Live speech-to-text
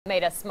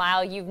Made us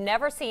smile. You've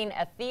never seen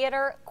a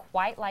theater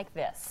quite like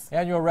this.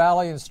 Annual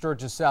rally in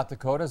Sturgis, South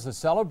Dakota is a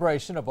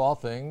celebration of all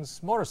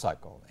things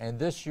motorcycle. And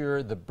this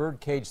year, the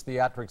Birdcage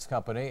Theatrics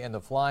Company and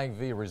the Flying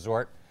V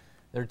Resort,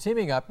 they're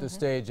teaming up to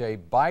stage a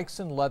bikes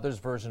and leathers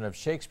version of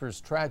Shakespeare's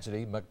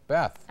tragedy,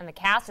 Macbeth. And the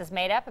cast is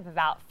made up of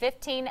about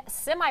 15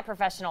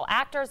 semi-professional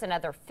actors and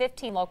other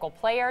 15 local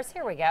players.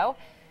 Here we go.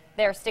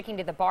 They're sticking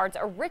to the Bard's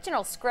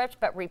original script,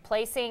 but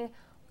replacing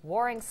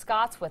warring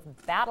Scots with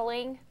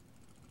battling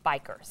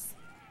bikers.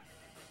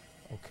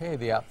 Okay,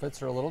 the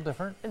outfits are a little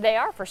different. They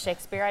are for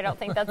Shakespeare. I don't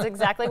think that's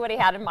exactly what he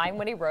had in mind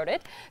when he wrote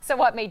it. So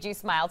what made you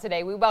smile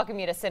today? We welcome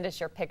you to send us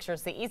your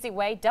pictures the easy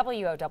way,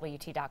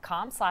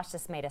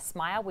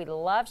 WOWT.com/thismadeusmile. We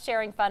love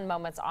sharing fun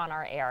moments on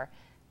our air,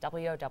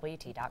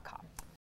 WOWT.com.